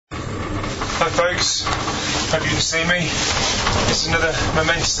Hi folks, hope you can see me. It's another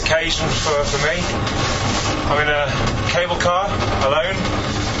momentous occasion for me. I'm in a cable car, alone,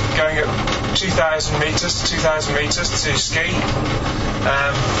 going at 2,000 metres to ski.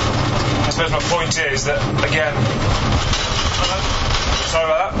 I suppose my point is that, again, sorry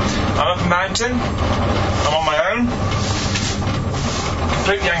about that, I'm up a mountain, I'm on my own,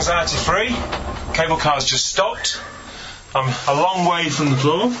 completely anxiety free, cable car's just stopped, I'm a long way from the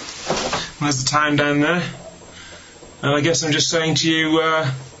floor. There's the town down there, and I guess I'm just saying to you,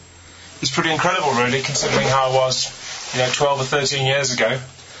 it's pretty incredible, really, considering how I was, 12 or 13 years ago,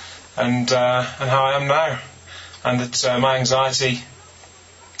 and how I am now, and that my anxiety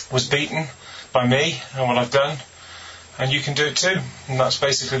was beaten by me and what I've done, and you can do it too, and that's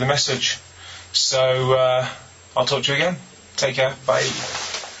basically the message. So I'll talk to you again. Take care. Bye.